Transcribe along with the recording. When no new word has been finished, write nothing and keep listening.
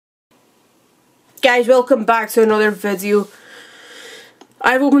Guys, welcome back to another video.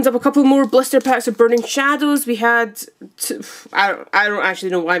 I've opened up a couple more blister packs of Burning Shadows. We had, I don't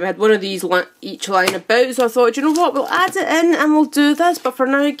actually know why, we had one of these each lying about, so I thought, you know what, we'll add it in and we'll do this. But for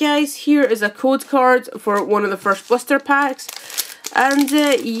now, guys, here is a code card for one of the first blister packs. And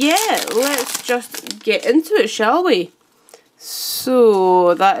yeah, let's just get into it, shall we?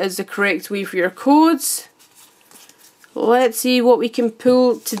 So, that is the correct way for your codes. Let's see what we can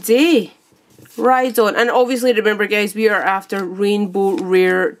pull today. Right on. And obviously remember, guys, we are after Rainbow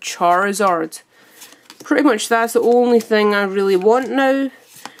Rare Charizard. Pretty much that's the only thing I really want now.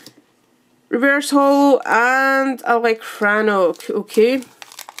 Reverse Holo and a Lycranok. Okay.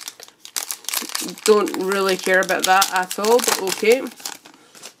 Don't really care about that at all, but okay.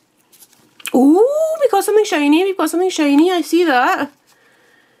 Ooh, we got something shiny. We've got something shiny. I see that.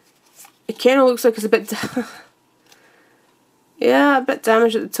 It kind of looks like it's a bit... yeah, a bit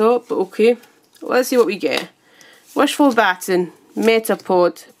damaged at the top, but okay. Let's see what we get. Wishful Baton,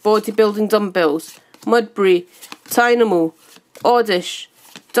 Metapod, Bodybuilding Dumbbells, Mudbray, Tynamo, Oddish,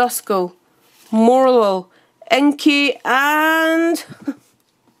 Duskull, Morlul, Inkay, and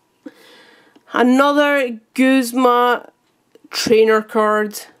another Guzma trainer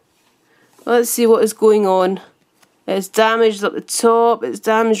card. Let's see what is going on. It's damaged up the top, it's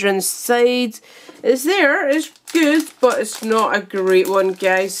damaged around the sides. It's there, it's good, but it's not a great one,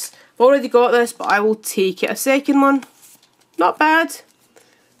 guys. I've already got this, but I will take it. A second one, not bad.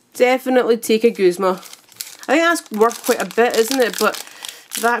 Definitely take a Guzma. I think that's worth quite a bit, isn't it? But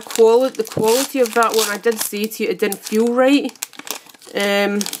that the quality of that one, I did say to you, it didn't feel right.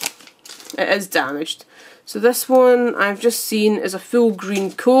 It is damaged. So this one I've just seen is a full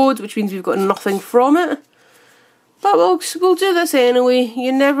green code, which means we've got nothing from it. But we'll do this anyway.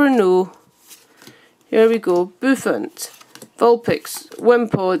 You never know. Here we go. Buffant, Vulpix,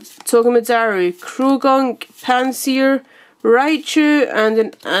 Wimpod, Togedemaru, Krogunk, Pansear, Raichu, and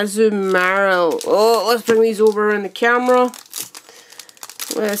an Azumarill. Oh, let's bring these over in the camera.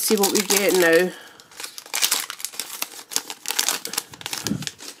 Let's see what we get now.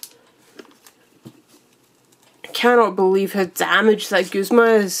 I cannot believe how damaged that Guzma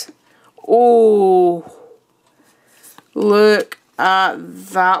is. Oh, look at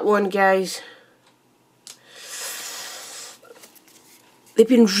that one, guys. They've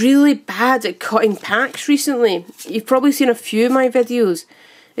been really bad at cutting packs recently. You've probably seen a few of my videos.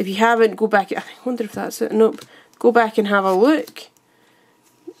 If you haven't, go back. I wonder if that's it. Nope. Go back and have a look.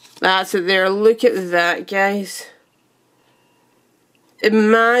 That's it there. Look at that, guys.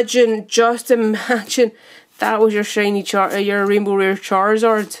 Imagine, just imagine, that was your shiny your Rainbow Rare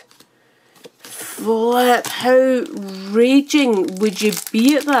Charizard. Flip, how raging would you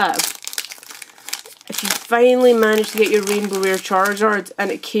be at that? If you finally managed to get your Rainbow Rare Charizard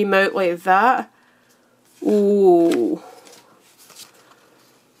and it came out like that. Oh.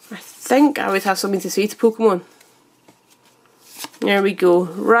 I think I would have something to say to Pokemon. There we go.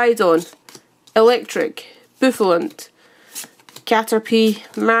 Rhydon, Electric, Bufflant, Caterpie,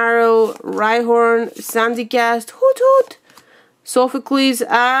 Marill, Rhyhorn, Sandygast, Hoot, Sophocles,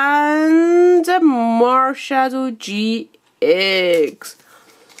 and a Marshadow GX.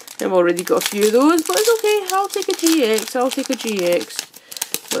 I've already got a few of those, but it's okay. I'll take a GX. I'll take a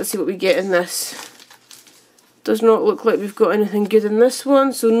GX. Let's see what we get in this. Does not look like we've got anything good in this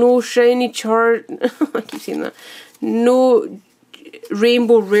one. So no shiny I keep saying that. No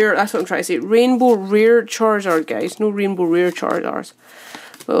Rainbow Rare. That's what I'm trying to say. Rainbow Rare Charizard, guys. No Rainbow Rare Charizards.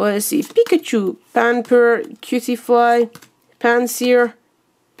 But let's see. Pikachu, Panpour, Cutiefly, Pansear,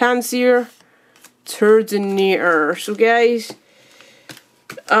 Turtonator. So, guys,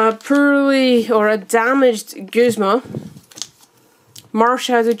 a poorly or a damaged Guzma,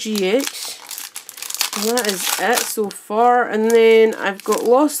 Marshadow GX, and that is it so far. And then I've got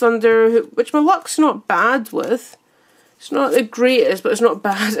Lost Thunder, which my luck's not bad with. It's not the greatest, but it's not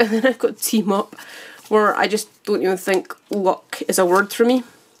bad. And then I've got Team Up, where I just don't even think luck is a word for me.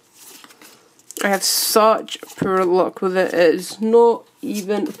 I have such poor luck with it. It is not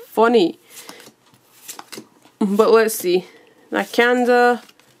even funny. But let's see. Nakanda.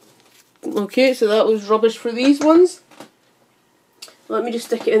 Okay, so that was rubbish for these ones. Let me just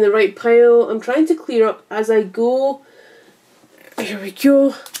stick it in the right pile. I'm trying to clear up as I go. Here we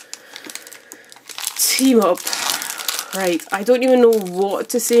go. Team Up. Right, I don't even know what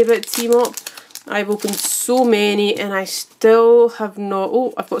to say about Team Up. I've opened so many and I still have not...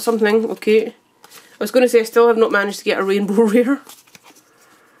 Oh, I've got something. Okay. I was going to say I still have not managed to get a Rainbow Rare.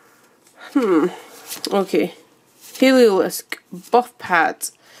 Okay. Heliolisk,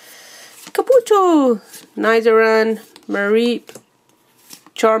 Buffpat, Kabuto, Nidoran, Mareep,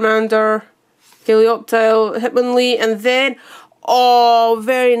 Charmander, Helioptile, Hitmonlee, and then, oh,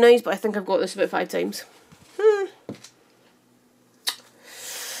 very nice, but I think I've got this about 5 times.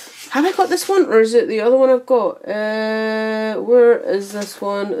 Have I got this one, or is it the other one I've got? Where is this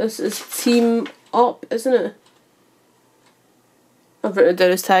one? This is Team Up, isn't it? I've written it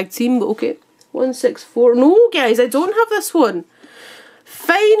down as Tag Team, but okay. 164. No, guys, I don't have this one.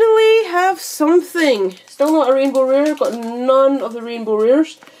 Finally have something. Still not a rainbow rare. Got none of the rainbow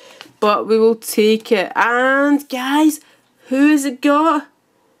rares, but we will take it. And guys, who has it got?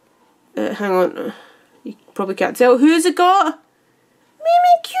 Hang on. You probably can't tell. Who has it got?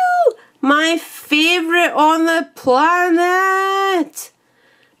 Mimikyu! My favourite on the planet!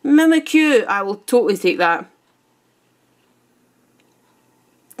 Mimikyu! I will totally take that.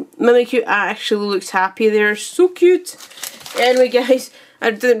 Mimikyu actually looks happy there. So cute! Anyway guys, I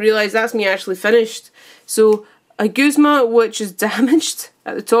didn't realise that's me actually finished. So, a Guzma which is damaged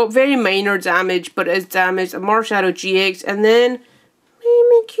at the top. Very minor damage, but it is damaged. A Marshadow GX, and then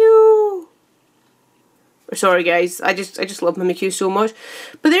Mimikyu! Sorry guys, I just love Mimikyu so much.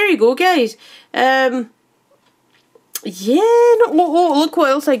 But there you go guys. Yeah, look what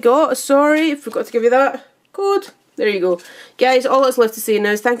else I got. Sorry, forgot to give you that code. There you go. Guys, all that's left to say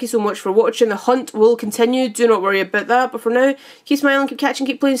now is thank you so much for watching. The hunt will continue, do not worry about that. But for now, keep smiling, keep catching,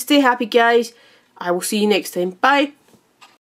 keep playing, stay happy guys. I will see you next time. Bye.